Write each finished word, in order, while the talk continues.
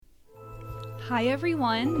Hi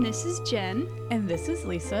everyone, this is Jen. And this is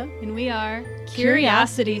Lisa. And we are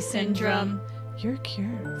Curiosity Syndrome. Your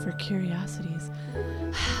cure for curiosities.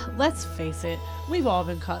 Let's face it, we've all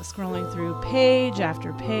been caught scrolling through page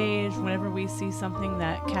after page whenever we see something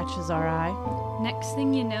that catches our eye. Next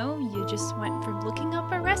thing you know, you just went from looking up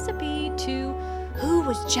a recipe to who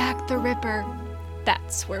was Jack the Ripper?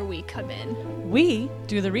 That's where we come in. We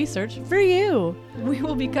do the research for you. We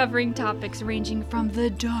will be covering topics ranging from the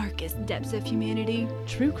darkest depths of humanity,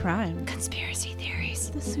 True crime, conspiracy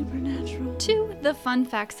theories, the supernatural, to the fun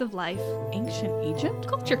facts of life, ancient Egypt,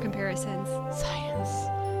 culture comparisons,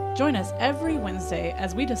 science. Join us every Wednesday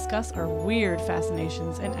as we discuss our weird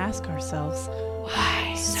fascinations and ask ourselves,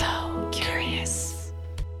 why so?